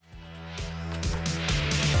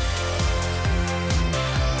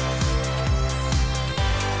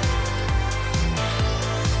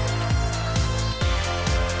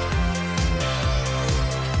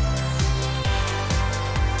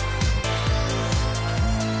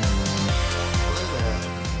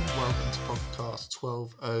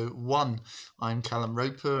501. I'm Callum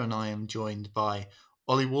Roper and I am joined by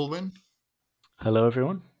Ollie Walwyn, Hello,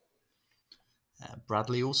 everyone.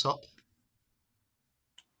 Bradley Alsop,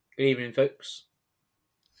 Good evening, folks.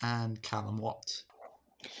 and Callum Watt.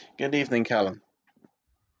 Good evening, Callum.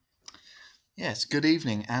 Yes, good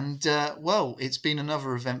evening. And it's been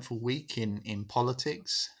another eventful week in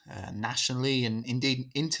politics, nationally and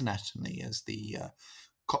indeed internationally, as the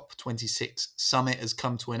COP26 summit has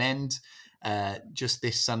come to an end. Just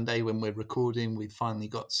this Sunday, when we're recording, we've finally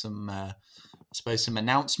got some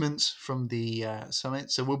announcements from the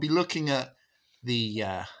summit. So we'll be looking at the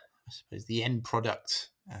end product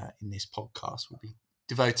in this podcast. We'll be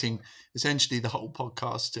devoting essentially the whole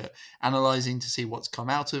podcast to analysing to see what's come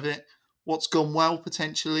out of it, what's gone well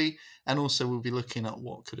potentially, and also we'll be looking at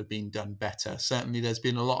what could have been done better. Certainly there's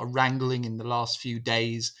been a lot of wrangling in the last few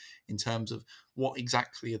days in terms of what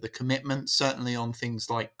exactly are the commitments, certainly on things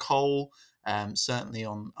like coal, certainly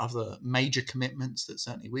on other major commitments that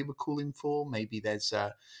certainly we were calling for. Maybe there's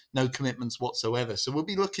no commitments whatsoever. So we'll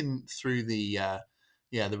be looking through the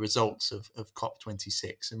results of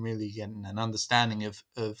COP26 and really getting an understanding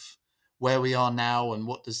of where we are now and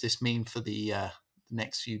what does this mean for the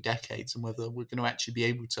next few decades, and whether we're going to actually be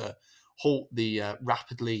able to halt the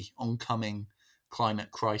rapidly oncoming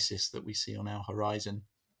climate crisis that we see on our horizon.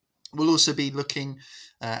 We'll also be looking,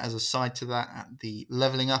 as a side to that, at the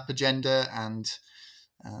levelling up agenda. And,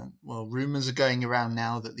 rumours are going around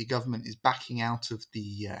now that the government is backing out of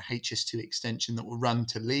the HS2 extension that will run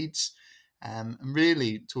to Leeds. And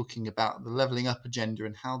really talking about the levelling up agenda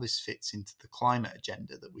and how this fits into the climate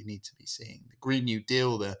agenda that we need to be seeing. The Green New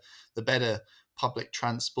Deal, the better public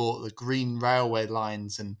transport, the green railway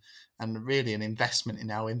lines, and really an investment in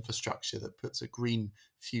our infrastructure that puts a green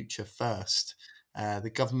future first. The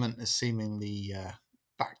government has seemingly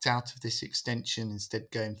backed out of this extension, instead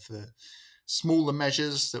going for smaller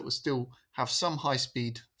measures that will still have some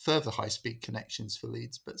further high-speed connections for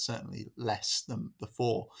Leeds, but certainly less than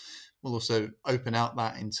before. We'll also open out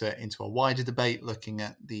that into a wider debate, looking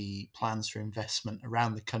at the plans for investment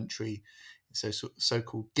around the country,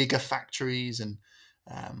 so-called gigafactories, and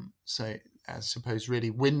so I suppose really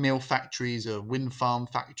windmill factories or wind farm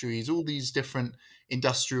factories, all these different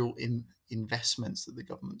industrial investments that the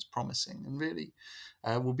government's promising. And really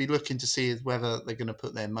we'll be looking to see whether they're going to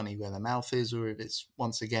put their money where their mouth is, or if it's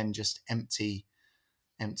once again just empty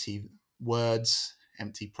words,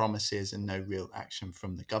 empty promises, and no real action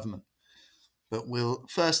from the government. But we'll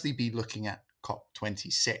firstly be looking at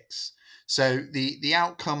COP26. So the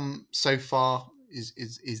outcome so far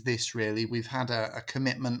is this really. We've had a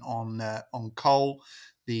commitment on coal.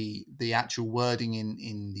 The actual wording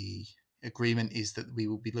in the agreement is that we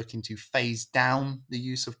will be looking to phase down the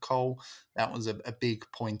use of coal. That was a big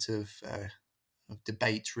point of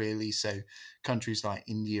debate really. So countries like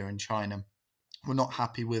India and China were not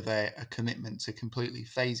happy with a commitment to completely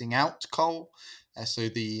phasing out coal. So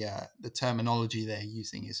the terminology they're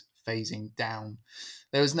using is phasing down.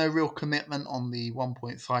 There was no real commitment on the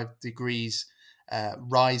 1.5 degrees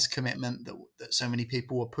rise commitment that so many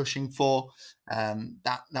people were pushing for.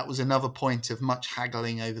 That was another point of much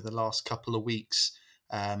haggling over the last couple of weeks.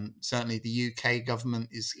 Certainly the UK government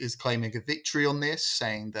is claiming a victory on this,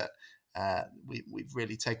 saying that we've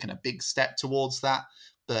really taken a big step towards that.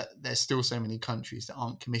 But there's still so many countries that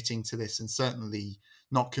aren't committing to this, and certainly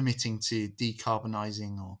not committing to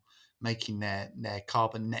decarbonising or making their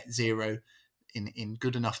carbon net zero in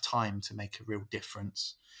good enough time to make a real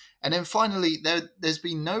difference. And then finally, there's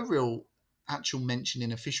been no real actual mention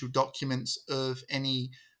in official documents of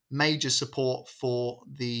any major support for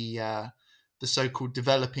the so-called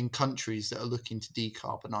developing countries that are looking to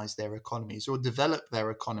decarbonise their economies or develop their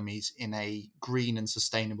economies in a green and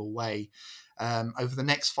sustainable way. Over the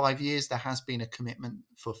next 5 years, there has been a commitment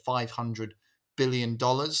for $500 billion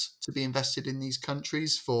to be invested in these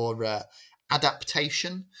countries for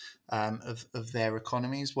adaptation of their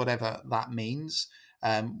economies, whatever that means.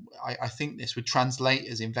 I think this would translate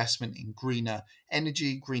as investment in greener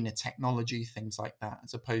energy, greener technology, things like that,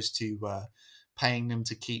 as opposed to paying them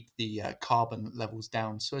to keep the carbon levels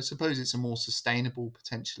down. So I suppose it's a more sustainable,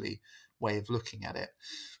 potentially, way of looking at it.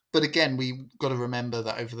 But again, we've got to remember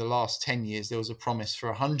that over the last 10 years, there was a promise for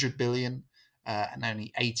 100 billion, and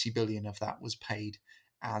only 80 billion of that was paid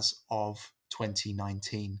as of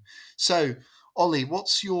 2019. So, Ollie,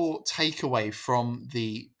 what's your takeaway from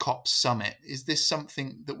the COP summit? Is this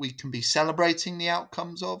something that we can be celebrating the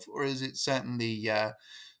outcomes of, or is it certainly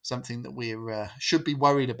something that we should be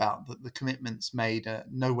worried about, that the commitments made are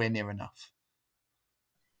nowhere near enough?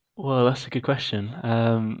 Well, that's a good question.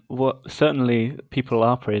 Certainly people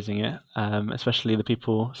are praising it, especially the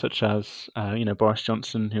people such as Boris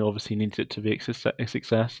Johnson, who obviously needs it to be a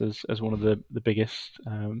success as one of the biggest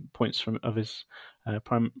points of his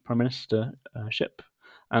prime ministership.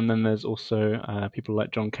 And then there's also people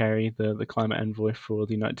like John Kerry, the climate envoy for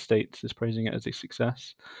the United States, is praising it as a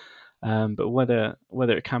success. But whether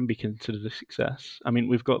it can be considered a success, I mean,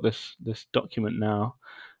 we've got this document now,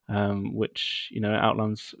 which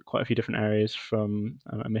outlines quite a few different areas from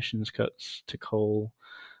emissions cuts to coal,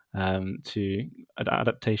 to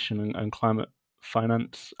adaptation and climate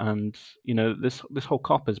finance, and this whole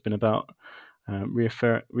COP has been about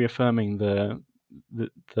reaffirming the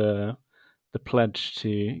the the pledge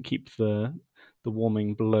to keep the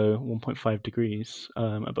warming below 1.5 degrees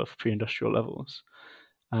above pre-industrial levels.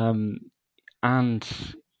 And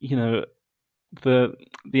you know the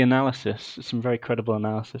analysis, some very credible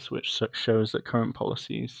analysis, which shows that current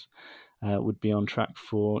policies would be on track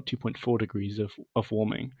for 2.4 degrees of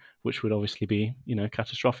warming, which would obviously be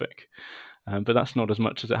catastrophic. But that's not as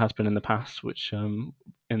much as it has been in the past, which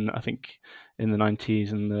I think in the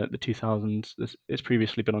 90s and the 2000s, it's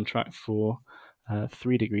previously been on track for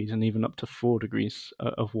 3 degrees and even up to 4 degrees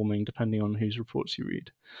of warming, depending on whose reports you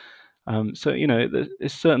read. So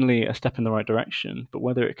it's certainly a step in the right direction, but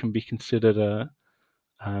whether it can be considered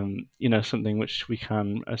something which we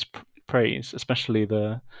can praise, especially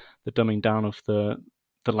the dumbing down of the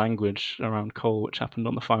language around coal, which happened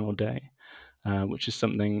on the final day, which is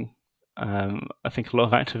something I think a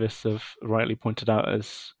lot of activists have rightly pointed out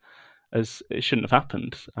as it shouldn't have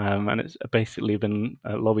happened, and it's basically been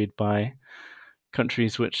lobbied by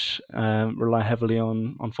countries which rely heavily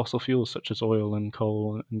on fossil fuels such as oil and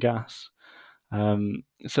coal and gas.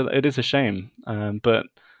 So it is a shame, but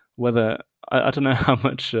whether I don't know how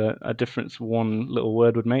much a difference one little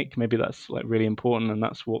word would make. Maybe that's like really important, and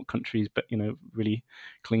that's what countries, really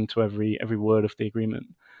cling to every word of the agreement.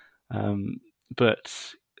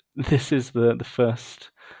 But this is the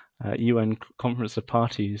first UN Conference of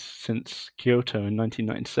Parties since Kyoto in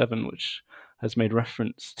 1997, which has made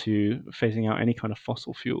reference to phasing out any kind of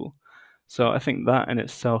fossil fuel. So I think that in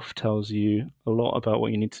itself tells you a lot about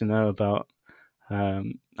what you need to know about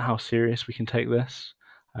how serious we can take this,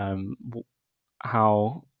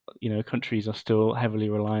 how countries are still heavily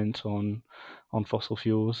reliant on fossil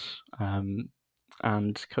fuels,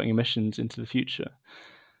 and cutting emissions into the future.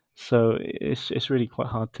 So it's really quite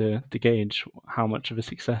hard to gauge how much of a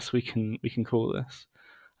success we can call this.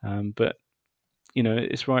 But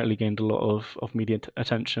it's rightly gained a lot of media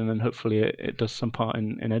attention, and hopefully it does some part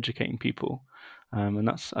in educating people. And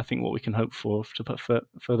that's, I think, what we can hope for, to put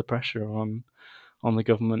further pressure on the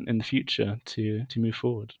government in the future to move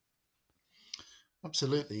forward.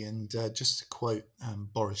 Absolutely. And just to quote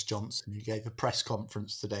Boris Johnson, who gave a press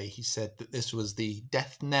conference today, he said that this was the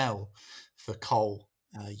death knell for coal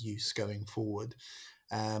use going forward,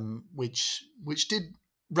 which did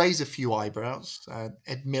raise a few eyebrows.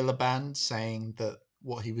 Ed Miliband saying that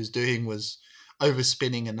what he was doing was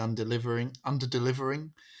overspinning and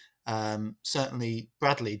under-delivering. Certainly,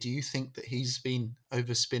 Bradley, do you think that he's been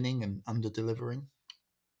overspinning and under-delivering?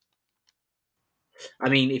 I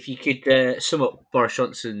mean, if you could sum up Boris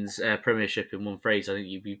Johnson's premiership in one phrase, I think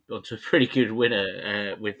you'd be onto a pretty good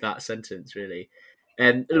winner with that sentence, really.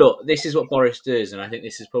 Look, this is what Boris does, and I think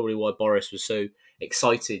this is probably why Boris was so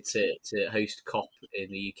excited to host COP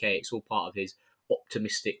in the UK. It's all part of his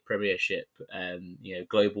optimistic premiership.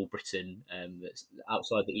 Global Britain, that's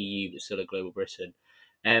outside the EU, but still a global Britain.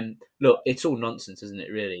 Look, it's all nonsense, isn't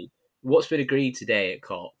it? Really, what's been agreed today at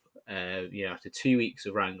COP? After 2 weeks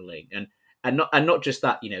of wrangling, and not just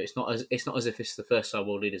that, it's not as if it's the first time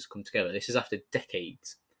world leaders have come together. This is after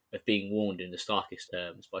decades of being warned in the starkest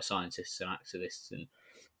terms by scientists and activists and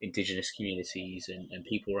indigenous communities and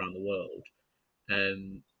people around the world.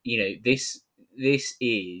 This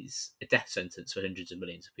is a death sentence for hundreds of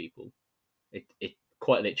millions of people. It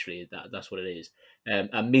quite literally that's what it is.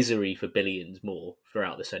 A misery for billions more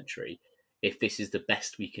throughout the century. If this is the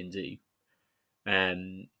best we can do.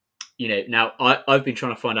 Now I've been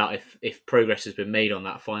trying to find out if progress has been made on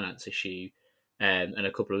that finance issue, and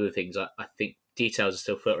a couple of other things. I think details are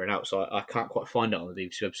still filtering out, so I can't quite find it on the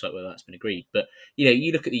BBC website whether that's been agreed. But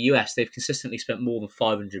you look at the US; they've consistently spent more than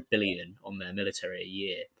 500 billion on their military a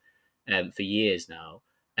year, for years now.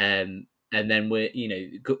 And then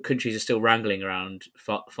countries are still wrangling around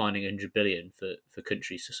finding 100 billion for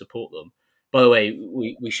countries to support them. By the way,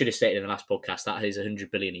 we should have stated in the last podcast that is 100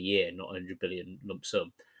 billion a year, not 100 billion lump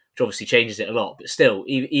sum, which obviously changes it a lot. But still,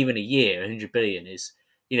 even a year, 100 billion is,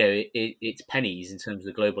 it's pennies in terms of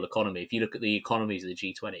the global economy. If you look at the economies of the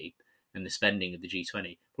G20, and the spending of the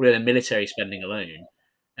G20. Probably the military spending alone,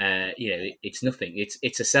 it's nothing.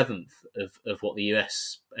 It's a seventh of what the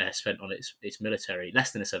US spent on its military,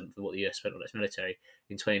 less than a seventh of what the US spent on its military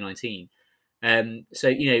in 2019. So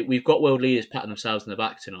we've got world leaders patting themselves on the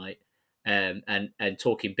back tonight, and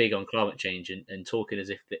talking big on climate change and talking as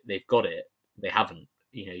if they've got it. They haven't.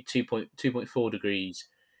 2.4 degrees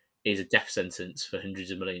is a death sentence for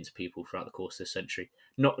hundreds of millions of people throughout the course of this century.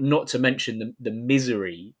 Not to mention the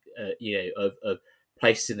misery, of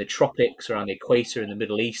places in the tropics, around the equator, in the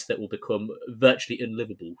Middle East that will become virtually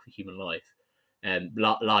unlivable for human life.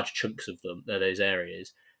 Large chunks of them, those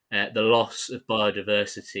areas. The loss of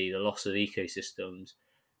biodiversity, the loss of ecosystems,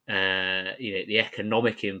 the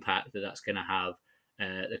economic impact that's going to have,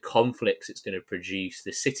 the conflicts it's going to produce,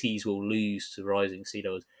 the cities will lose to rising sea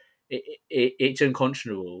levels. It's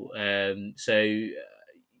unconscionable.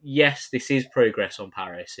 Yes, this is progress on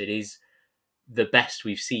Paris. It is the best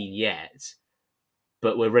we've seen yet,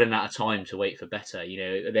 but we're running out of time to wait for better.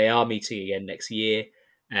 They are meeting again next year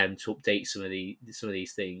to update some of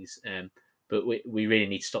these things. But we really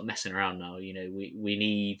need to stop messing around now. We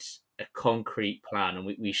need a concrete plan, and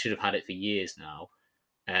we should have had it for years now.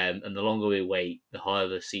 And the longer we wait, the higher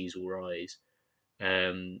the seas will rise.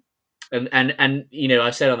 And I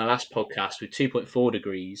said on the last podcast, with 2.4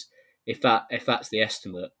 degrees, if that's the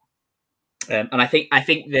estimate, and I think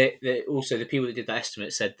that also the people that did that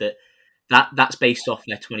estimate said that's based off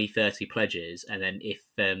their 2030 pledges. And then if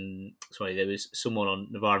there was someone on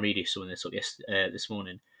Novara Media, someone that saw this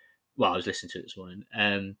morning. Well, I was listening to it this morning.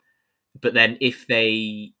 But then if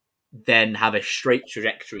they then have a straight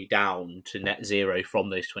trajectory down to net zero from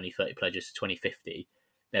those 2030 pledges to 2050,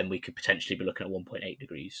 then we could potentially be looking at 1.8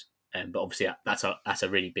 degrees. But obviously that's a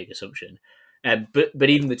really big assumption. But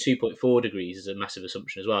even the 2.4 degrees is a massive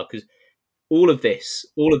assumption as well, because all of this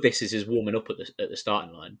is just warming up at the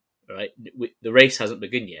starting line. Right, the race hasn't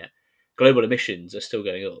begun yet. Global emissions are still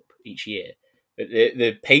going up each year.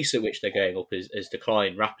 The pace at which they're going up has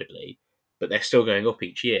declined rapidly, but they're still going up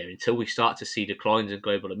each year. Until we start to see declines in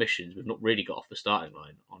global emissions, we've not really got off the starting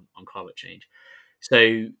line on climate change. So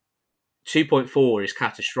 2.4 is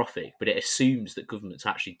catastrophic, but it assumes that governments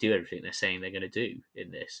actually do everything they're saying they're going to do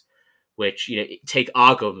in this. Which, take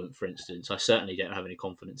our government, for instance, I certainly don't have any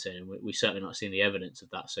confidence in. We've certainly not seen the evidence of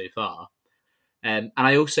that so far. And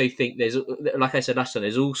I also think there's, like I said last time,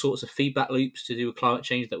 there's all sorts of feedback loops to do with climate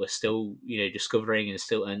change that we're still, discovering, and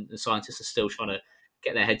the scientists are still trying to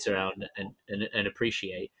get their heads around and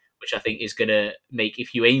appreciate, which I think is going to make,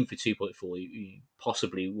 if you aim for 2.4, you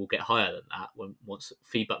possibly will get higher than that once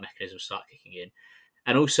feedback mechanisms start kicking in.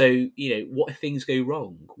 And also, what if things go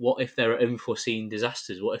wrong? What if there are unforeseen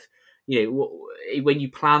disasters? What if, when you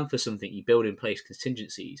plan for something, you build in place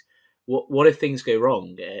contingencies? What if things go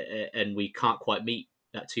wrong and we can't quite meet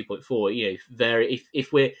that 2.4?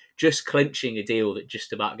 If we're just clinching a deal that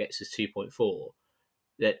just about gets us 2.4,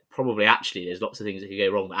 that probably actually there's lots of things that could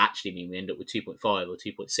go wrong that actually mean we end up with 2.5 or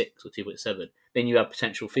 2.6 or 2.7. Then you have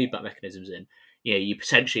potential feedback mechanisms in. You're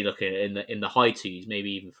potentially looking at in the high twos,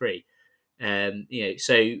 maybe even 3.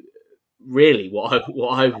 So really, what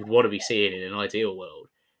I would want to be seeing in an ideal world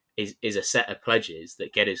is a set of pledges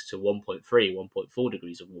that get us to 1.3, 1.4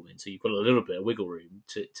 degrees of warming. So you've got a little bit of wiggle room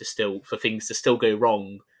to still, for things to still go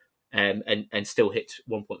wrong, and still hit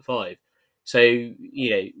 1.5. So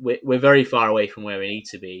we're very far away from where we need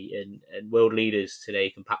to be, and world leaders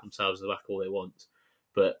today can pat themselves on the back all they want,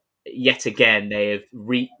 but yet again they have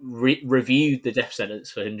reviewed the death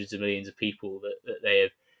sentence for hundreds of millions of people that they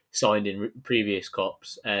have signed in previous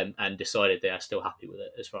COPs, and decided they are still happy with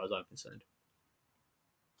it, as far as I'm concerned.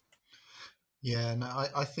 Yeah, no,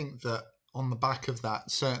 I think that on the back of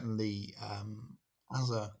that, certainly,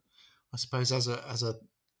 as a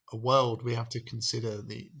world, we have to consider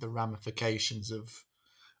the ramifications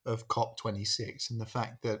of COP26, and the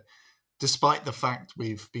fact that, despite the fact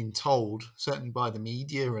we've been told, certainly by the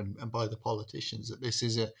media and by the politicians, that this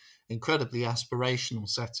is an incredibly aspirational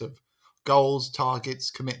set of goals,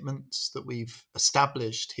 targets, commitments that we've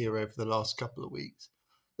established here over the last couple of weeks,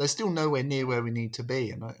 they're still nowhere near where we need to be.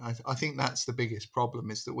 And I think that's the biggest problem,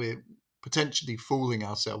 is that we're potentially fooling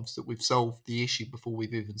ourselves that we've solved the issue before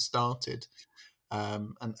we've even started.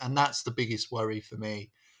 And that's the biggest worry for me.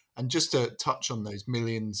 And just to touch on those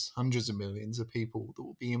millions, hundreds of millions of people that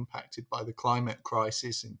will be impacted by the climate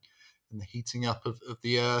crisis and the heating up of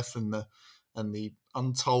the earth and the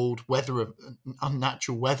untold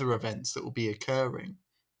unnatural weather events that will be occurring,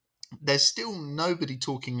 there's still nobody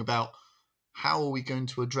talking about how are we going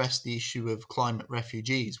to address the issue of climate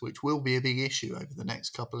refugees, which will be a big issue over the next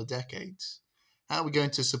couple of decades. how are we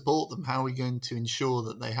going to support them? How are we going to ensure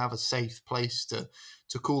that they have a safe place to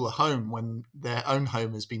call a home when their own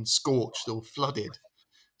home has been scorched or flooded?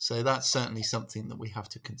 So that's certainly something that we have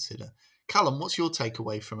to consider. Callum, what's your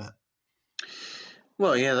takeaway from it?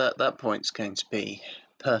 Well, yeah, that point's going to be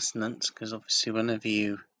pertinent, because obviously whenever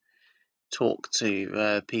you talk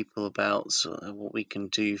to people about what we can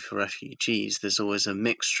do for refugees, there's always a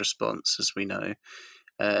mixed response, as we know.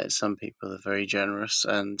 Some people are very generous,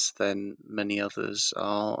 and then many others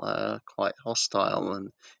are quite hostile,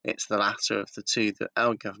 and it's the latter of the two that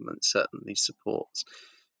our government certainly supports.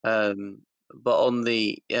 But on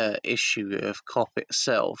the issue of COP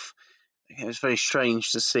itself, it was very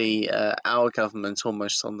strange to see our government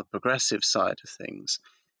almost on the progressive side of things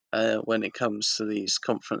when it comes to these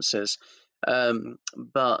conferences.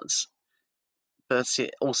 But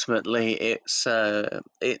ultimately, it's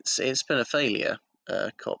been a failure.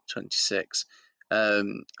 COP26.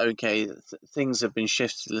 Okay, things have been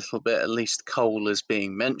shifted a little bit. At least coal is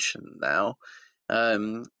being mentioned now.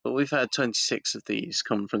 But we've had 26 of these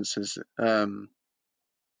conferences, hence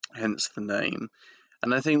the name.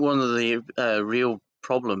 And I think one of the real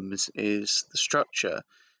problems is the structure.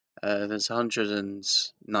 There's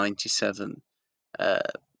 197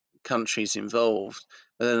 countries involved,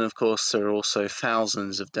 but then of course there are also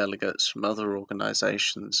thousands of delegates from other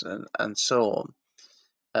organisations and so on.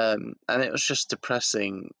 And it was just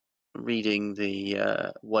depressing reading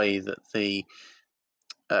the way that the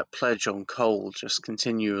pledge on coal just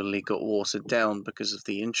continually got watered down because of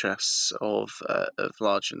the interests of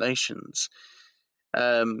larger nations.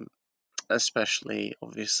 Especially,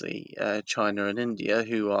 obviously, China and India,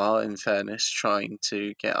 who are, in fairness, trying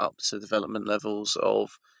to get up to development levels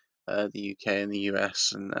of the UK and the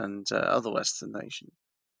US and other Western nations.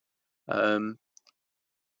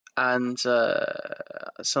 And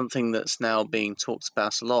something that's now being talked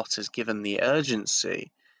about a lot is, given the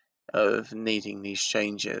urgency of needing these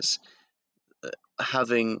changes,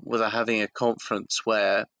 having a conference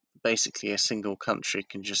where basically a single country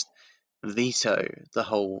can just veto the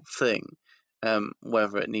whole thing,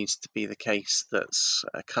 whether it needs to be the case that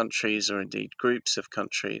countries, or indeed groups of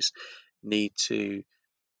countries, need to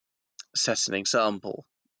set an example.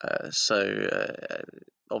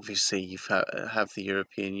 Obviously you have the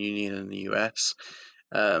European Union and the US.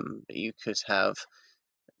 You could have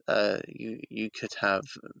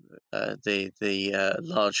the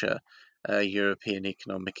larger European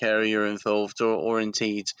Economic Area involved, or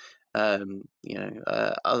indeed other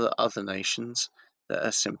nations that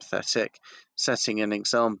are sympathetic, setting an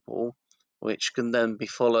example which can then be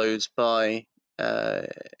followed by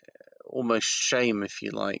almost shame, if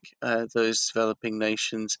you like, those developing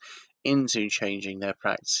nations into changing their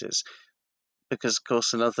practices. Because, of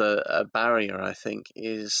course, another barrier, I think,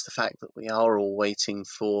 is the fact that we are all waiting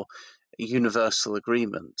for universal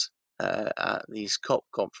agreement at these COP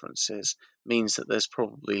conferences, means that there's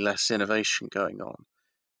probably less innovation going on.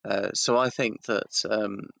 So I think that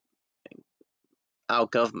our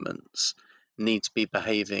governments need to be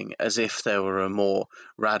behaving as if there were a more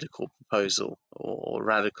radical proposal or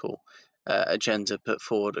radical agenda put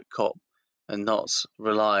forward at COP, and not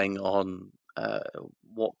relying on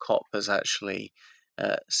what COP has actually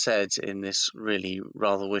said in this really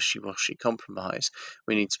rather wishy-washy compromise.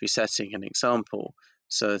 We need to be setting an example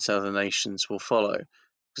so that other nations will follow.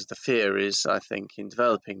 Because the fear is, I think, in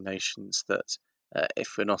developing nations that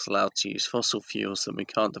if we're not allowed to use fossil fuels, then we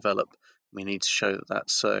can't develop. We need to show that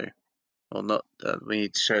that's so. Or not, we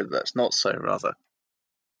need to show that that's not so, rather.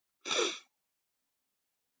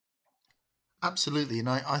 Absolutely, and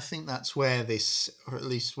I think that's where this, or at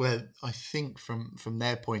least where I think from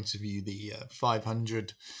their point of view, the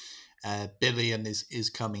 500 billion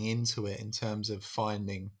is coming into it, in terms of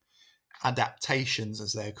finding adaptations,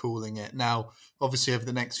 as they're calling it. Now, obviously, over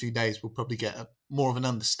the next few days, we'll probably get more of an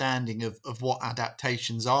understanding of what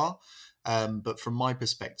adaptations are. But from my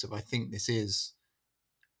perspective, I think this is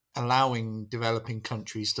allowing developing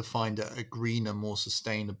countries to find a greener, more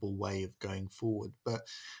sustainable way of going forward. But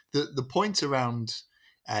the point around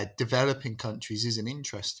developing countries is an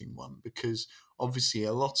interesting one, because obviously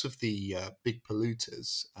a lot of the big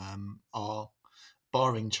polluters are,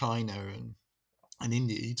 barring China and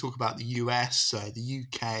India. You talk about the US, the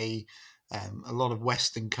UK, a lot of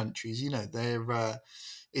Western countries. They're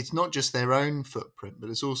it's not just their own footprint, but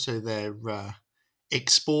it's also their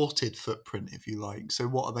exported footprint, if you like. So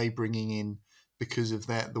what are they bringing in because of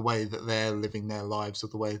the way that they're living their lives, or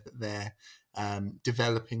the way that they're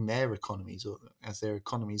developing their economies, or as their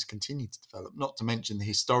economies continue to develop? Not to mention the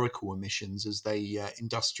historical emissions as they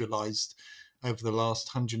industrialized over the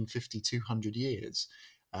last 150, 200 years.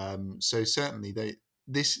 So certainly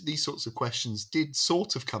these sorts of questions did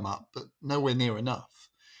sort of come up, but nowhere near enough.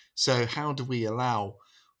 So how do we allow,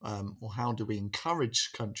 or how do we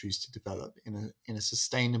encourage countries to develop in a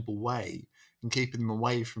sustainable way, and keeping them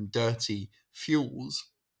away from dirty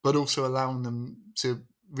fuels, but also allowing them to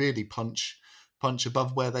really punch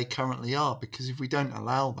above where they currently are? Because if we don't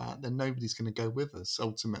allow that, then nobody's going to go with us.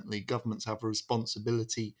 Ultimately, governments have a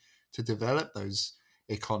responsibility to develop those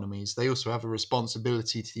economies. They also have a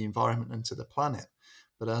responsibility to the environment and to the planet.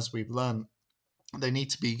 But as we've learned, they need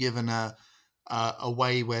to be given a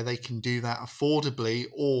way where they can do that affordably,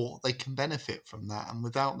 or they can benefit from that. And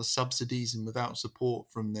without the subsidies and without support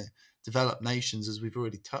from the developed nations, as we've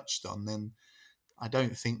already touched on, then I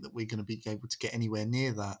don't think that we're going to be able to get anywhere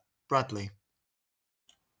near that. Bradley?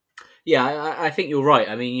 Yeah, I think you're right.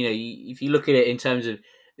 I mean, if you look at it in terms of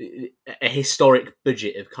a historic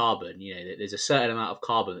budget of carbon, there's a certain amount of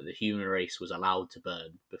carbon that the human race was allowed to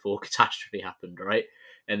burn before catastrophe happened, right?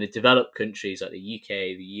 And the developed countries like the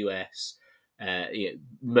UK, the US,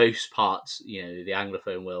 most parts, the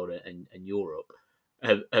Anglophone world and Europe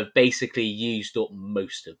have basically used up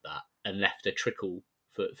most of that and left a trickle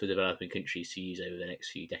for developing countries to use over the next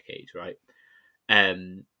few decades, right?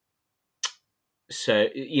 So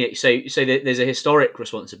there's a historic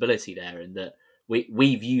responsibility there, in that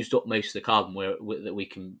we've used up most of the carbon that we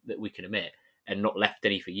can emit, and not left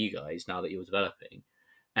any for you guys now that you're developing.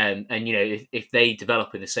 And if they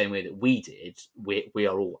develop in the same way that we did, we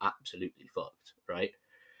are all absolutely fucked, right?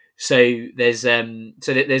 So there's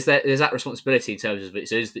that responsibility in terms of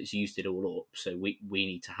it's us that's used it all up. So we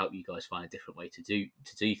need to help you guys find a different way to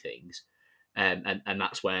do things, and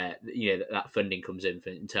that's where that funding comes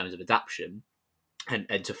in terms of adaptation.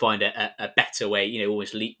 And to find a better way,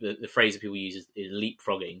 almost the phrase that people use is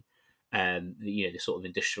leapfrogging, the sort of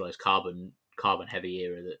industrialized carbon heavy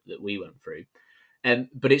era that we went through.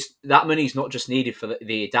 But that money's not just needed for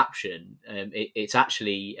the adaptation. It's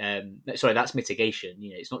actually that's mitigation.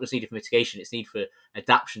 It's not just needed for mitigation; it's needed for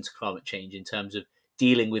adaptation to climate change in terms of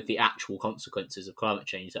dealing with the actual consequences of climate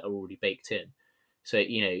change that are already baked in. So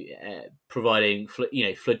providing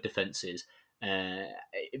flood defences,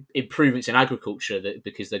 improvements in agriculture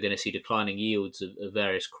because they're going to see declining yields of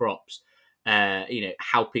various crops.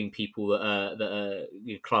 Helping people that are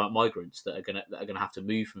climate migrants that are going to have to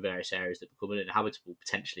move from various areas that become uninhabitable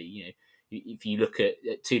potentially. If you look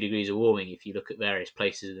at 2 degrees of warming, if you look at various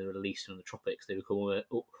places in the Middle East and the tropics, they become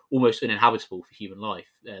almost uninhabitable for human life,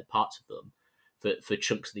 parts of them, for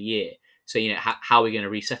chunks of the year. So how are we going to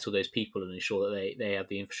resettle those people and ensure that they have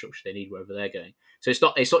the infrastructure they need wherever they're going? So it's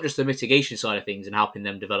not just the mitigation side of things and helping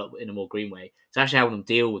them develop in a more green way. It's actually helping them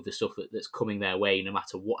deal with the stuff that's coming their way, no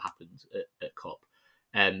matter what happens at COP.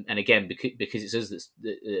 And again, because it's us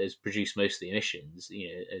that has produced most of the emissions,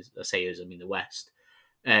 as I say, I mean the West,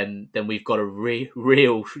 then we've got a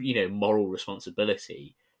real moral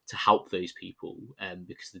responsibility to help those people,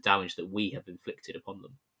 because of the damage that we have inflicted upon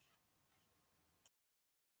them.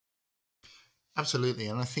 Absolutely,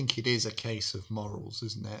 and I think it is a case of morals,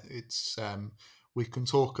 isn't it? It's we can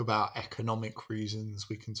talk about economic reasons,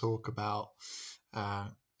 we can talk about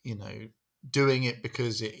doing it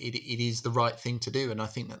because it is the right thing to do, and I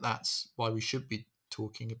think that's why we should be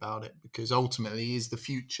talking about it, because ultimately it is the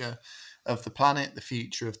future of the planet, the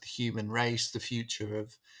future of the human race, the future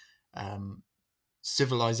of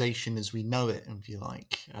civilization as we know it, if you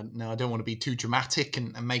like. Now, I don't want to be too dramatic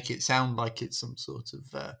and make it sound like it's some sort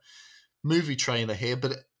of movie trailer here,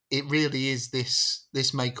 but it really is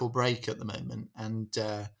this make or break at the moment, and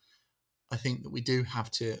I think that we do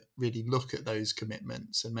have to really look at those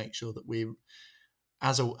commitments and make sure that we,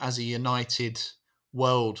 as a united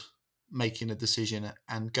world, making a decision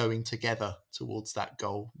and going together towards that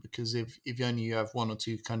goal. Because if only you have one or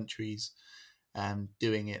two countries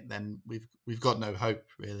doing it, then we've got no hope,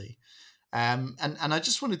 really. And I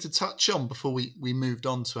just wanted to touch on, before we moved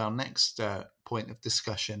on to our next point of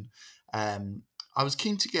discussion, I was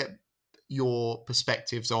keen to get your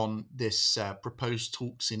perspectives on this proposed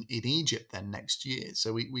talks in Egypt then next year.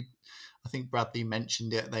 So I think Bradley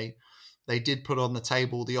mentioned it. They did put on the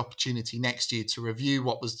table the opportunity next year to review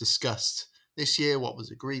what was discussed this year, what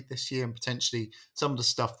was agreed this year, and potentially some of the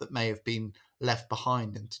stuff that may have been left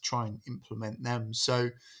behind, and to try and implement them.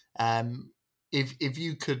 So if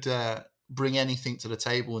you could bring anything to the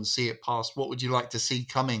table and see it past, what would you like to see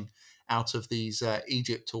coming out of these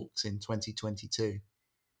Egypt talks in 2022?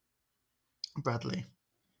 Bradley?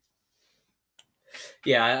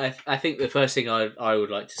 Yeah, I think the first thing I would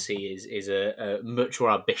like to see is a much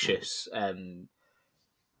more ambitious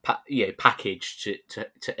package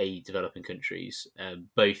to aid developing countries,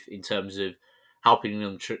 both in terms of helping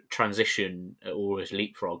them transition or almost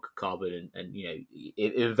leapfrog carbon and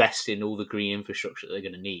invest in all the green infrastructure that they're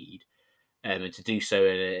going to need, and to do so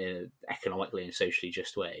in an economically and socially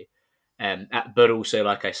just way. But also,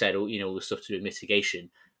 like I said, all the stuff to do with mitigation.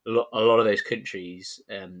 A lot of those countries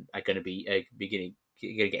are going to be going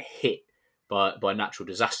to get hit by natural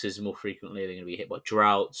disasters more frequently. They're going to be hit by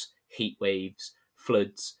droughts, heat waves,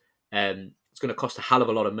 floods. It's going to cost a hell of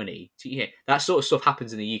a lot of money. That sort of stuff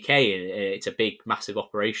happens in the UK, and it's a big, massive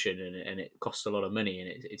operation, and it costs a lot of money, and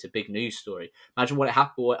it's a big news story. Imagine what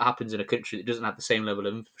happens in a country that doesn't have the same level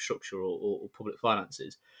of infrastructure or public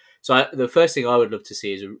finances. So the first thing I would love to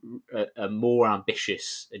see is a more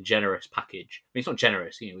ambitious and generous package. I mean, it's not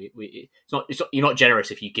generous. It's not. You're not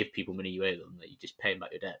generous if you give people money you owe them. That you just pay them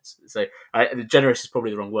back your debts. So generous is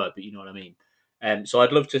probably the wrong word, but you know what I mean. So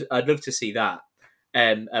I'd love to see that.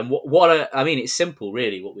 And I mean, it's simple,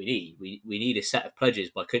 really. What we need, we need a set of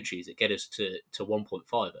pledges by countries that get us to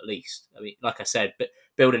 1.5 at least. I mean, like I said, but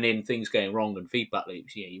building in things going wrong and feedback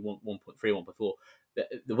loops. You want 1.3, 1.4.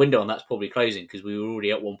 The window on that's probably closing because we were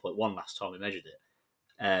already at 1.1 last time we measured it.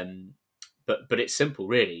 But it's simple,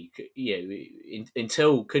 really.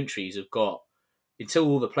 Until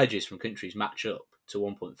all the pledges from countries match up to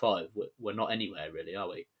 1.5, we're not anywhere really, are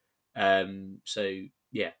we? So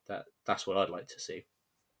yeah, that's what I'd like to see.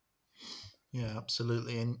 Yeah,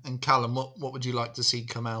 absolutely. And Callum, what would you like to see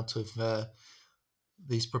come out of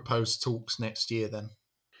these proposed talks next year then?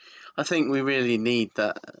 I think we really need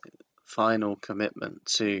that final commitment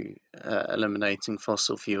to eliminating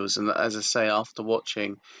fossil fuels. And as I say, after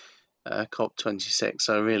watching COP26,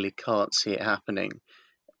 I really can't see it happening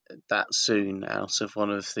that soon out of one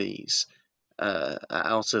of these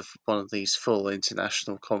full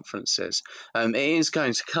international conferences. It is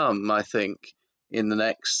going to come, I think, in the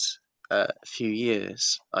next few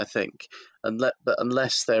years, I think, but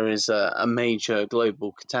unless there is a major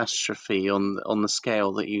global catastrophe on the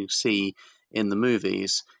scale that you see in the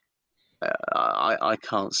movies, I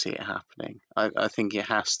can't see it happening. I think it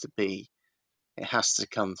has to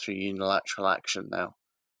come through unilateral action now.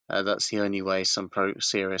 That's the only way some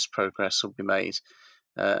serious progress will be made.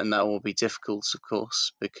 And that will be difficult, of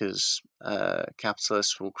course, because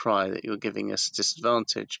capitalists will cry that you're giving us a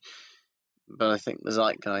disadvantage. But I think the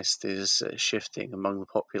zeitgeist is shifting among the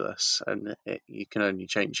populace, and you can only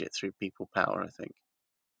change it through people power, I think.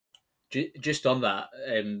 Just on that,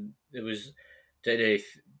 there was, don't know if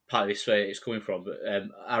part of this where it's coming from, but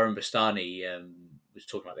Aaron Bastani was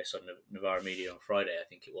talking about this on Novara Media on Friday, I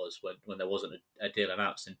think it was, when there wasn't a deal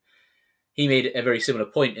announced, and he made a very similar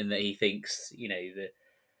point in that he thinks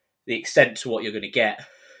the extent to what you're going to get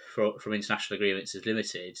from international agreements is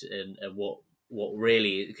limited, and what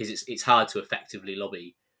really, because it's hard to effectively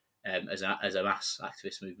lobby as a mass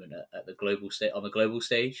activist movement at the global on the global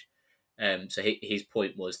stage. So his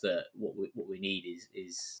point was that what we need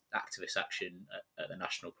is activist action at the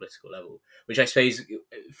national political level, which I suppose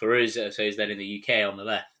for us, I suppose then in the UK on the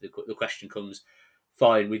left, the question comes: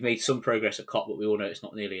 fine, we've made some progress at COP, but we all know it's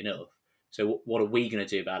not nearly enough. So what are we going to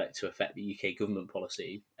do about it to affect the UK government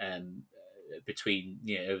policy between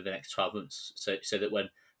over the next 12 months, so that when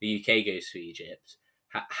the UK goes to Egypt,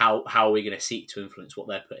 how are we going to seek to influence what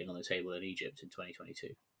they're putting on the table in Egypt in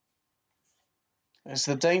 2022? As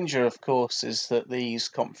the danger, of course, is that these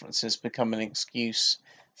conferences become an excuse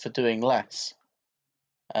for doing less,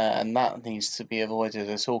 and that needs to be avoided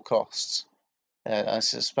at all costs. I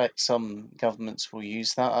suspect some governments will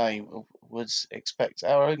use that. I would expect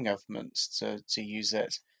our own governments to use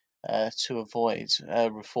it to avoid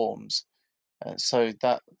reforms. So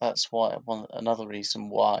that's why another reason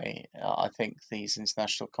why I think these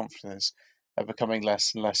international conferences are becoming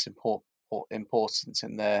less and less important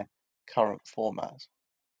in their current format.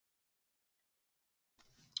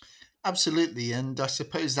 Absolutely, and I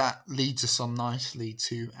suppose that leads us on nicely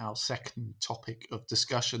to our second topic of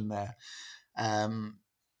discussion there.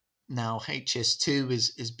 Now, HS2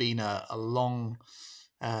 has been a long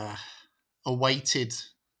awaited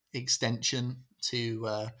extension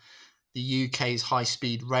to the UK's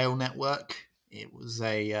high-speed rail network. It was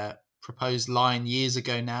a proposed line years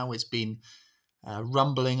ago now. It's been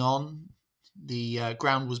rumbling on. The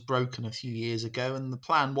ground was broken a few years ago, and the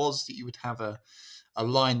plan was that you would have a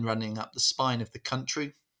line running up the spine of the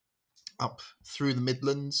country, up through the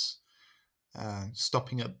Midlands,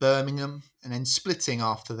 stopping at Birmingham, and then splitting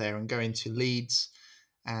after there and going to Leeds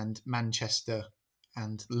and Manchester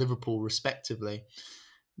and Liverpool, respectively.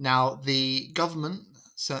 Now, the government,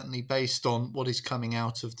 certainly based on what is coming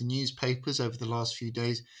out of the newspapers over the last few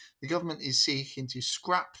days, the government is seeking to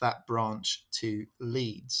scrap that branch to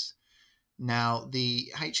Leeds. Now,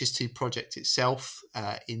 the HS2 project itself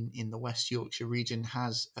in the West Yorkshire region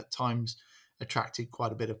has at times attracted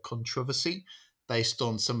quite a bit of controversy based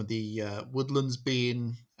on some of the woodlands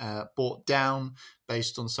being brought down,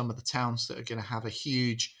 based on some of the towns that are going to have a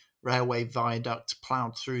huge railway viaduct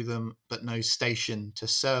ploughed through them, but no station to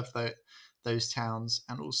serve those towns,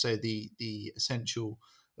 and also the essential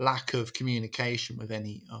lack of communication with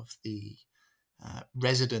any of the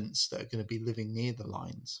residents that are going to be living near the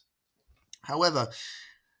lines. However,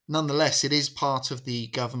 nonetheless, it is part of the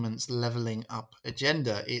government's levelling up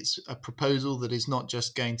agenda. It's a proposal that is not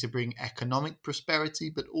just going to bring economic prosperity,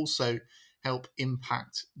 but also help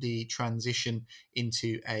impact the transition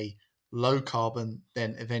into a low carbon,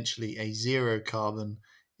 then eventually a zero carbon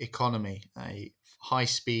economy, a high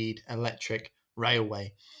speed electric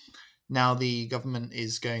railway. Now the government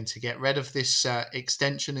is going to get rid of this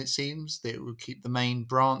extension, it seems. That will keep the main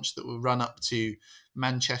branch that will run up to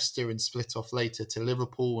Manchester and split off later to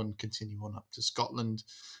Liverpool and continue on up to Scotland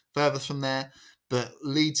further from there. But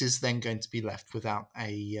Leeds is then going to be left without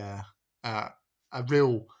a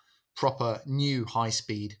real proper new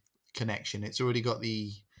high-speed connection. It's already got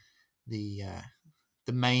the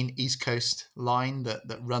main East Coast line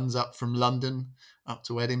that runs up from London up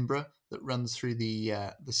to Edinburgh, that runs through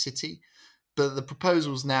the city. But the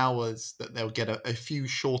proposals now was that they'll get a few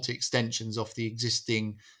short extensions off the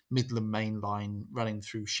existing Midland Main Line running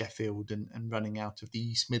through Sheffield and running out of the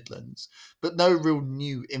East Midlands, but no real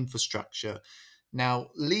new infrastructure. Now,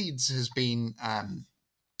 Leeds has been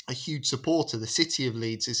a huge supporter. The city of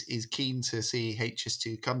Leeds is keen to see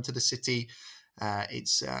HS2 come to the city.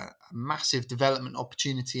 It's a massive development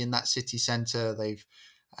opportunity in that city centre. They've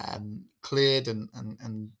cleared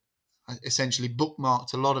and essentially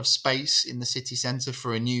bookmarked a lot of space in the city centre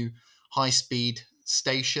for a new high-speed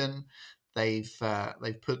station. They've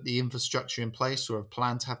put the infrastructure in place, or have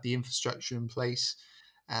planned to have the infrastructure in place,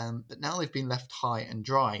 but now they've been left high and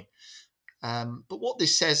dry. But what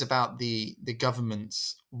this says about the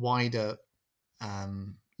government's wider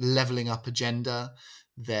levelling up agenda,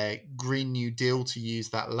 their Green New Deal, to use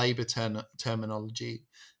that Labour terminology,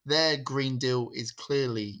 their Green Deal is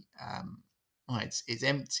clearly it's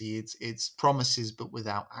empty. It's promises but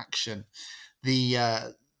without action.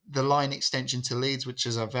 The line extension to Leeds, which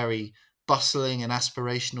is a very bustling and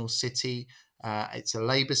aspirational city, it's a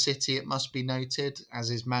Labour city, it must be noted, as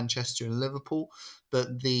is Manchester and Liverpool.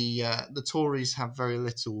 But the Tories have very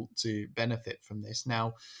little to benefit from this.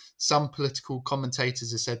 Now, some political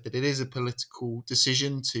commentators have said that it is a political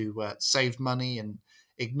decision to save money and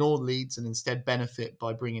ignore Leeds and instead benefit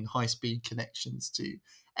by bringing high-speed connections to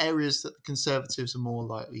areas that the Conservatives are more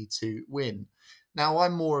likely to win. Now,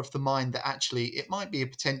 I'm more of the mind that actually it might be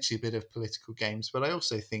potentially a bit of political games, but I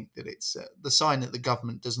also think that it's the sign that the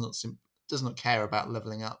government does not care about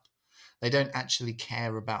levelling up. They don't actually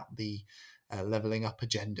care about the levelling up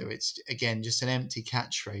agenda. It's, again, just an empty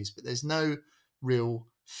catchphrase, but there's no real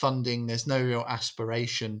funding, there's no real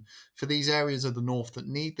aspiration for these areas of the north that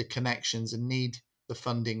need the connections and need the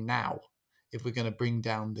funding now if we're going to bring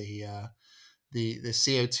down the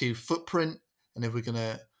CO2 footprint, and if we're going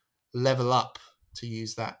to level up, to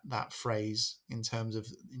use that phrase, in terms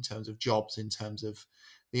of jobs, in terms of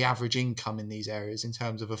the average income in these areas, in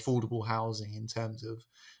terms of affordable housing, in terms of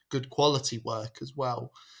good quality work as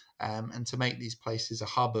well, and to make these places a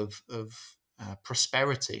hub of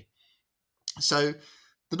prosperity. So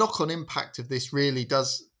the knock-on impact of this really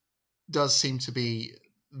does seem to be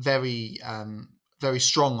very very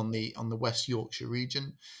strong on the West Yorkshire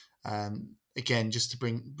region. Again, just to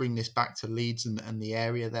bring this back to Leeds and the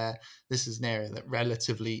area there, this is an area that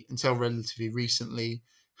until relatively recently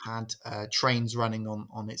had trains running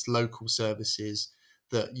on its local services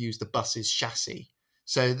that use the bus's chassis.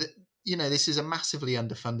 So this is a massively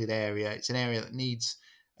underfunded area. It's an area that needs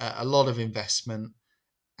a lot of investment,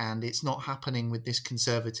 and it's not happening with this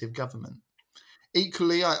Conservative government.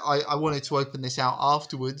 Equally, I wanted to open this out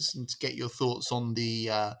afterwards and to get your thoughts on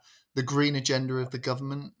the green agenda of the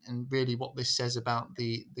government and really what this says about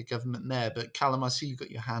the government there. But Callum, I see you've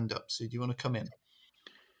got your hand up, so do you want to come in?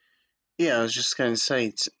 Yeah, I was just going to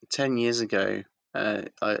say, 10 years ago,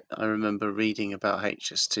 I remember reading about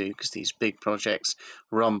HS2 because these big projects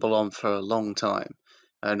rumble on for a long time.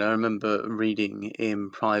 And I remember reading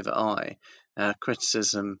in Private Eye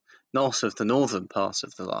criticism not of the northern part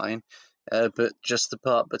of the line, but just the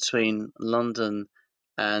part between London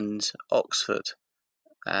and Oxford.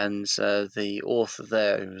 And the author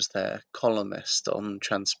there, who was their columnist on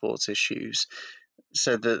transport issues,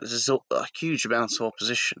 said that there's a huge amount of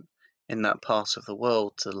opposition in that part of the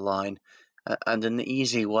world to the line, And an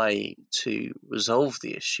easy way to resolve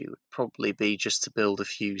the issue would probably be just to build a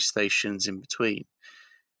few stations in between.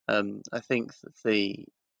 I think that the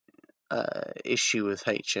issue with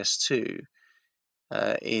HS2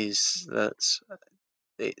 is that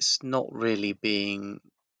it's not really being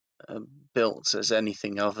built as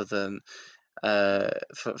anything other than,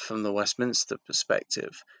 from the Westminster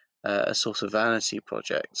perspective, a sort of vanity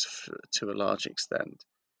project to a large extent.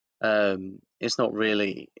 It's not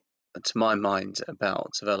really, to my mind,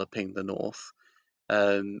 about developing the North,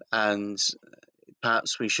 and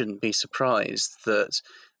perhaps we shouldn't be surprised that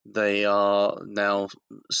they are now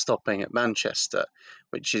stopping at Manchester,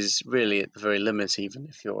 which is really at the very limit, even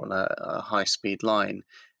if you're on a high-speed line,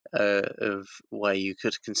 of where you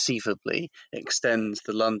could conceivably extend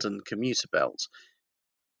the London commuter belt.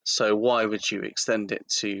 So why would you extend it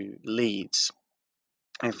to Leeds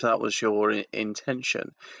if that was your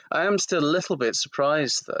intention? I am still a little bit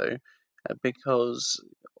surprised, though, because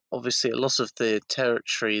obviously a lot of the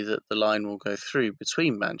territory that the line will go through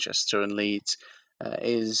between Manchester and Leeds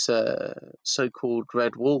is so-called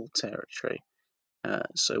Red Wall territory.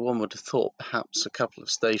 So one would have thought perhaps a couple of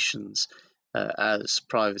stations, as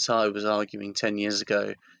Private Eye was arguing 10 years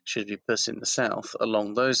ago, should be put in the south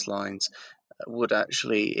along those lines, would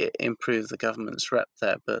actually improve the government's rep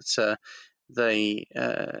there. But they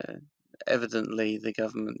evidently the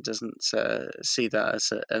government doesn't see that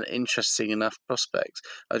as an interesting enough prospect.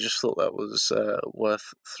 I just thought that was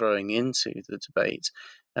worth throwing into the debate,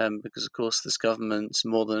 because of course this government,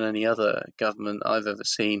 more than any other government I've ever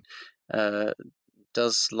seen,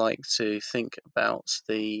 does like to think about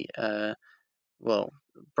the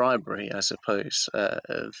bribery, I suppose,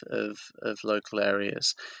 of local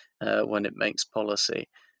areas when it makes policy.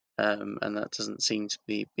 And that doesn't seem to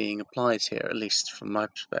be being applied here, at least from my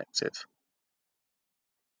perspective.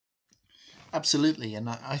 Absolutely, and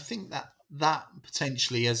I think that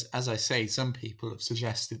potentially, as I say, some people have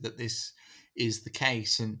suggested that this is the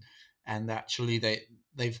case, and actually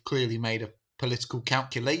they've clearly made a political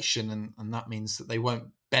calculation, and that means that they won't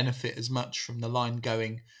benefit as much from the line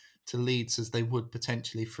going to Leeds as they would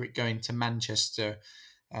potentially for it going to Manchester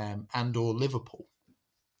and or Liverpool.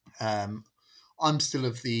 I'm still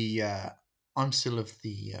of the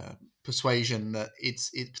persuasion that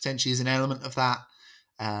it potentially is an element of that.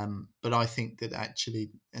 But I think that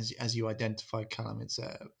actually, as you identified, Callum, it's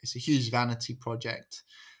a huge vanity project.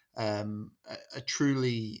 A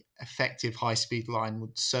truly effective high speed line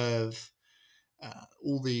would serve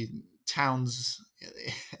all the towns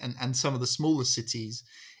and some of the smaller cities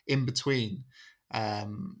in between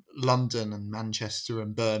London and Manchester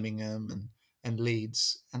and Birmingham and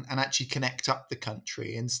Leeds, and actually connect up the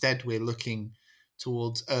country. Instead, we're looking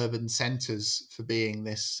towards urban centres for being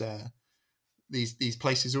this. These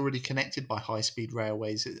places already connected by high speed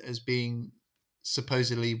railways as being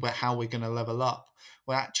supposedly how we're going to level up.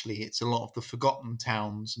 Well, actually, it's a lot of the forgotten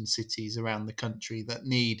towns and cities around the country that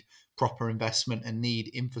need proper investment and need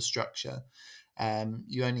infrastructure.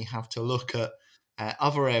 You only have to look at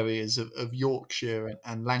other areas of Yorkshire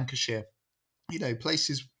and Lancashire,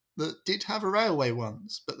 places that did have a railway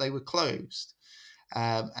once, but they were closed.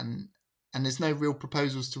 And there's no real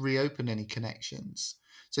proposals to reopen any connections.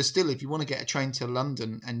 So still, if you want to get a train to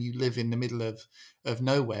London and you live in the middle of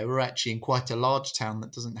nowhere, or actually in quite a large town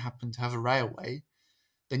that doesn't happen to have a railway,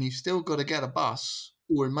 then you've still got to get a bus,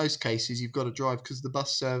 or in most cases, you've got to drive because the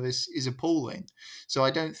bus service is appalling. So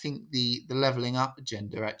I don't think the levelling up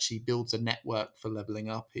agenda actually builds a network for levelling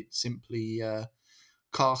up. It simply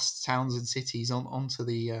casts towns and cities onto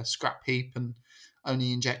the scrap heap and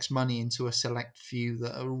only injects money into a select few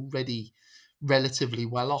that are already relatively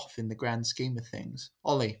well off in the grand scheme of things.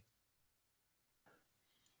 Ollie?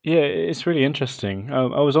 Yeah, it's really interesting.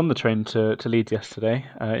 I was on the train to Leeds yesterday,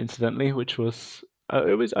 incidentally, which was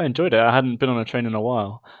I enjoyed it. I hadn't been on a train in a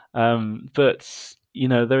while, but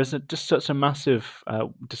there is just such a massive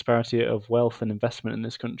disparity of wealth and investment in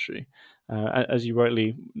this country, as you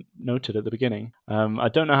rightly noted at the beginning. I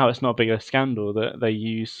don't know how it's not a bigger scandal that they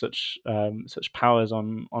use such powers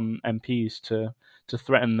on MPs to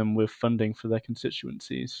threaten them with funding for their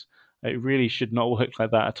constituencies. It really should not work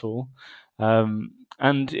like that at all.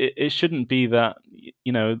 And it shouldn't be that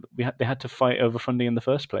they had to fight over funding in the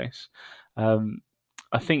first place.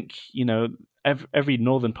 I think every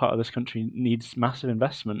northern part of this country needs massive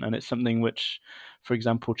investment, and it's something which, for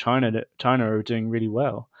example, China are doing really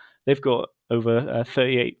well. They've got over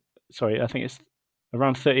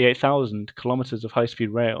 38,000 kilometers of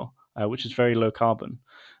high-speed rail, which is very low carbon.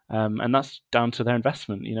 And that's down to their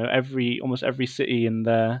investment. Almost every city in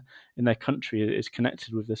their country is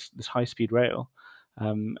connected with this high speed rail.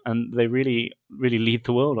 and they really lead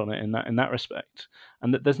the world on it in that respect.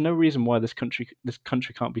 And that there's no reason why this country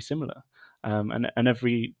can't be similar. And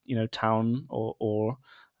every town or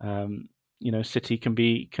city can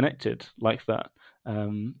be connected like that.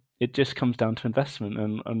 It just comes down to investment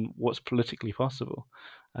and what's politically possible.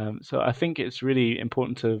 So I think it's really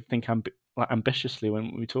important to think ambitiously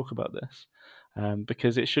when we talk about this,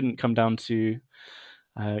 because it shouldn't come down to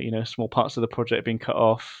small parts of the project being cut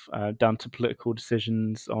off, down to political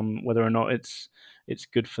decisions on whether or not it's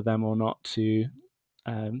good for them or not to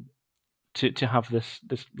have this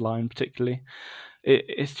line particularly.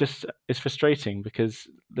 It's frustrating because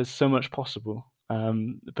there's so much possible,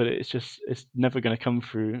 but it's never going to come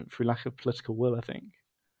through lack of political will, I think.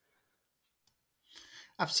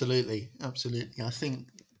 Absolutely. I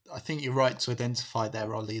think you're right to identify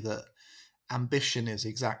there, Ollie, that ambition is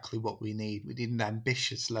exactly what we need. We need an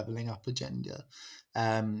ambitious levelling up agenda.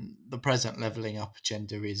 The present levelling up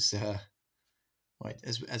agenda is right,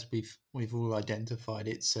 as we've all identified,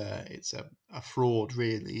 it's a fraud.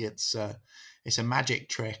 Really, it's a magic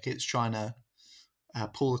trick. It's trying to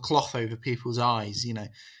pull the cloth over people's eyes,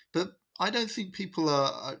 But I don't think people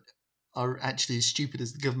are actually as stupid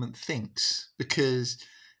as the government thinks, because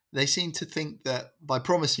they seem to think that by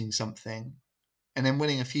promising something and then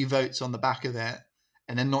winning a few votes on the back of it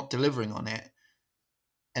and then not delivering on it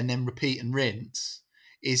and then repeat and rinse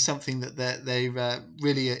is something that they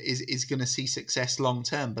really is going to see success long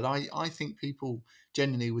term. But I think people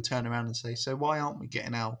genuinely would turn around and say, so why aren't we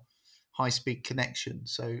getting our high-speed connection?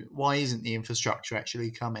 So why isn't the infrastructure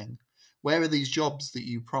actually coming? Where are these jobs that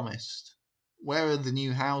you promised? Where are the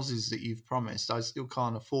new houses that you've promised? I still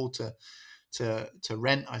can't afford to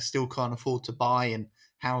rent. I still can't afford to buy and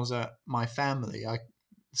house my family. I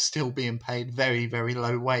still being paid very, very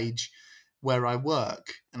low wage where I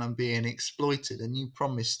work, and I'm being exploited, and you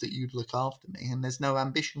promised that you'd look after me, and there's no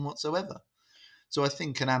ambition whatsoever. So I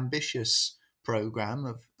think an ambitious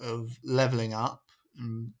program of levelling up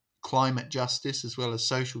and climate justice as well as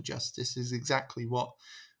social justice is exactly what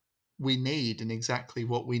we need, and exactly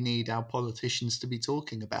what we need our politicians to be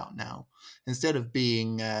talking about now, instead of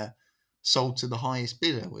being sold to the highest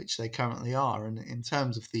bidder, which they currently are. And in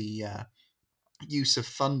terms of the use of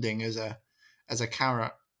funding as a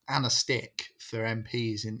carrot and a stick for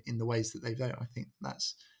MPs in the ways that they vote, I think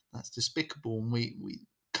that's despicable, and we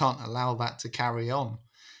can't allow that to carry on.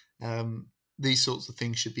 These sorts of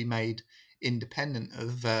things should be made independent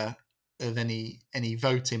of any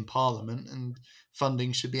vote in Parliament, and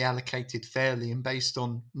funding should be allocated fairly and based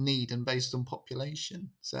on need and based on population.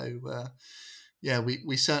 So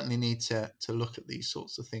we certainly need to look at these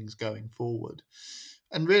sorts of things going forward.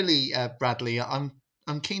 And really, Bradley, I'm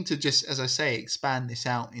keen to just, as I say, expand this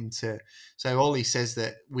out into. So Ollie says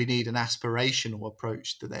that we need an aspirational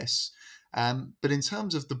approach to this, but in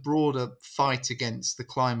terms of the broader fight against the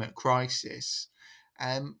climate crisis,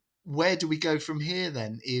 where do we go from here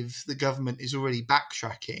then? If the government is already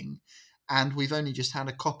backtracking, and we've only just had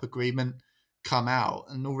a COP agreement come out,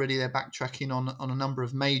 and already they're backtracking on a number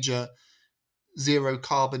of major zero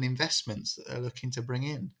carbon investments that they're looking to bring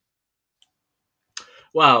in.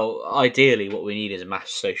 Well, ideally, what we need is a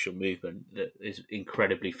mass social movement that is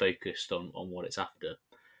incredibly focused on what it's after.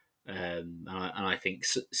 And I think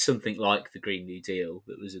something like the Green New Deal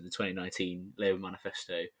that was in the 2019 Labour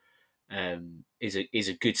Manifesto is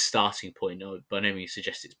a good starting point. I by no means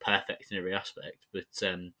suggest it's perfect in every aspect, but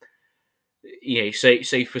so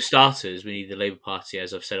for starters, we need the Labour Party,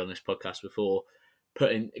 as I've said on this podcast before,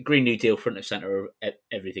 putting a Green New Deal front and centre of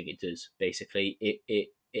everything it does. Basically, it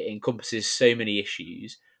encompasses so many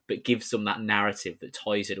issues, but gives them that narrative that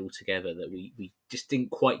ties it all together that we just didn't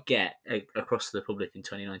quite get across the public in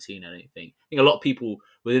 2019, I don't think. I think a lot of people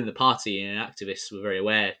within the party and activists were very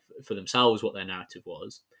aware for themselves what their narrative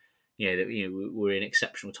was. We're in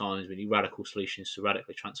exceptional times. We need radical solutions to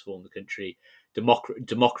radically transform the country,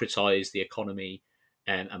 democratise the economy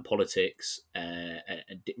and politics, and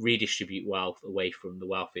redistribute wealth away from the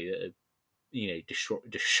wealthy that are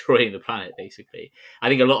destroying the planet. Basically, I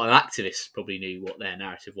think a lot of activists probably knew what their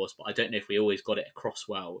narrative was, but I don't know if we always got it across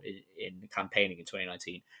well in campaigning in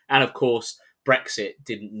 2019. And of course, Brexit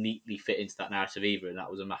didn't neatly fit into that narrative either, and that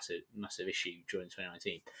was a massive issue during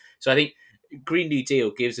 2019. So I think Green New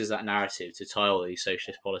Deal gives us that narrative to tie all these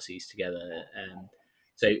socialist policies together.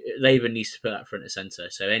 So Labour needs to put that front and centre.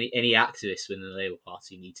 So any activists within the Labour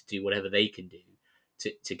Party need to do whatever they can do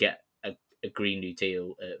to get a Green New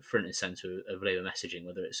Deal front and centre of Labour messaging,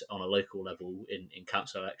 whether it's on a local level in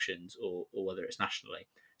council elections or whether it's nationally.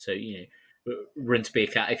 So run to be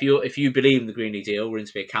if you believe in the Green New Deal, run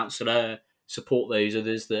to be a councillor, support those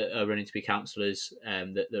others that are running to be councillors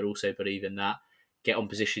that also believe in that. get on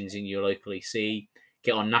positions in your local EC,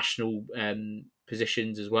 get on national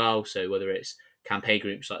positions as well. So whether it's campaign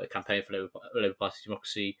groups like the Campaign for Labour Party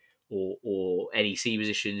Democracy or NEC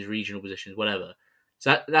positions, regional positions, whatever.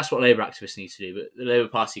 So that's what Labour activists need to do. But the Labour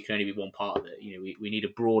Party can only be one part of it. We need a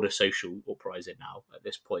broader social uprising now at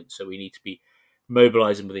this point. So we need to be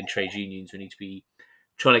mobilising within trade unions. We need to be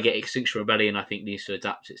trying to get Extinction Rebellion, I think, needs to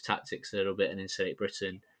adapt its tactics a little bit and insulate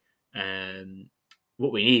Britain.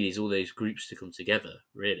 What we need is all those groups to come together,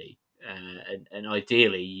 really. And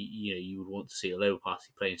ideally, you would want to see a Labour Party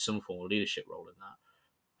playing some form of leadership role in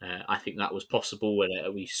that. I think that was possible when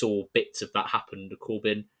we saw bits of that happen under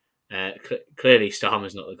Corbyn. Clearly,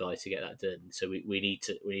 Starmer's not the guy to get that done. So we need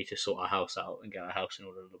to sort our house out and get our house in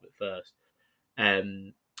order a little bit first.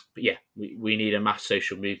 But yeah, we need a mass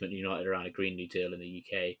social movement united around a Green New Deal in the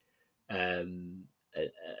UK.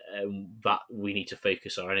 That we need to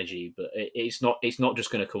focus our energy, but it's not just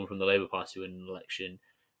going to come from the Labour Party winning an election.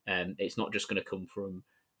 It's not just going to come from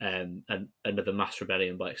another mass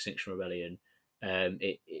rebellion by Extinction Rebellion.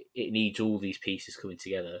 It needs all these pieces coming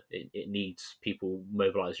together. It needs people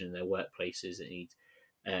mobilising in their workplaces. It needs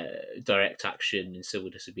direct action and civil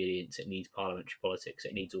disobedience. It needs parliamentary politics.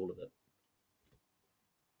 It needs all of it.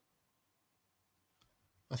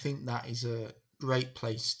 I think that is a great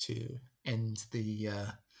place to end the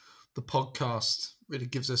podcast. Really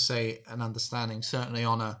gives us an understanding, certainly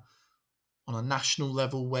on a national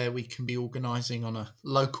level where we can be organising, on a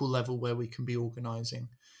local level where we can be organising,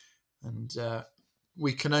 and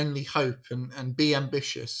we can only hope and be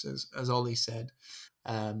ambitious, as Ollie said,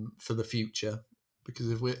 for the future. Because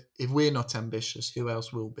if we're not ambitious, who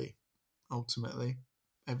else will be? Ultimately,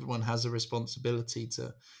 everyone has a responsibility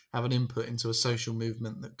to have an input into a social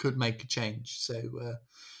movement that could make a change. So,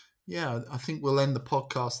 I think we'll end the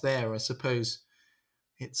podcast there. I suppose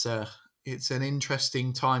it's an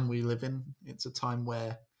interesting time we live in. It's a time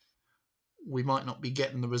where we might not be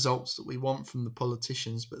getting the results that we want from the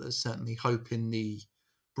politicians, but there's certainly hope in the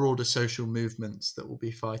broader social movements that will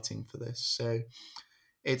be fighting for this. So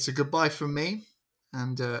it's a goodbye from me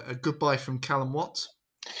and a goodbye from Callum Watt.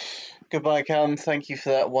 Goodbye, Callum. Thank you for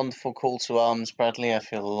that wonderful call to arms, Bradley. I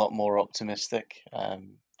feel a lot more optimistic,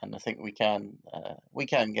 and I think we can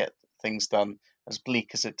get things done, as bleak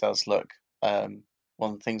as it does look. One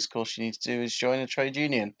of the things, of course, you need to do is join a trade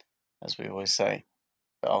union, as we always say.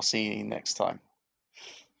 But I'll see you next time.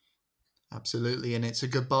 Absolutely, and it's a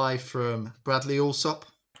goodbye from Bradley Alsop.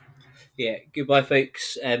 Yeah, goodbye,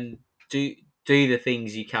 folks. Do the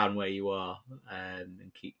things you can where you are,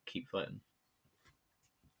 and keep fighting.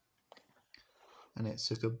 And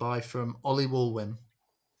it's a goodbye from Ollie Walwyn.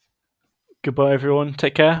 Goodbye, everyone.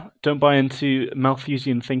 Take care. Don't buy into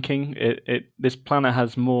Malthusian thinking. This planet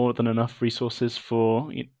has more than enough resources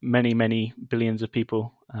for many, many billions of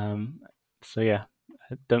people. So yeah,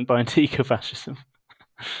 don't buy into ecofascism.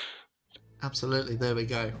 Absolutely. There we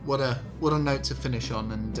go. What a note to finish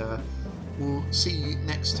on, and we'll see you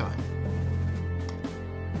next time.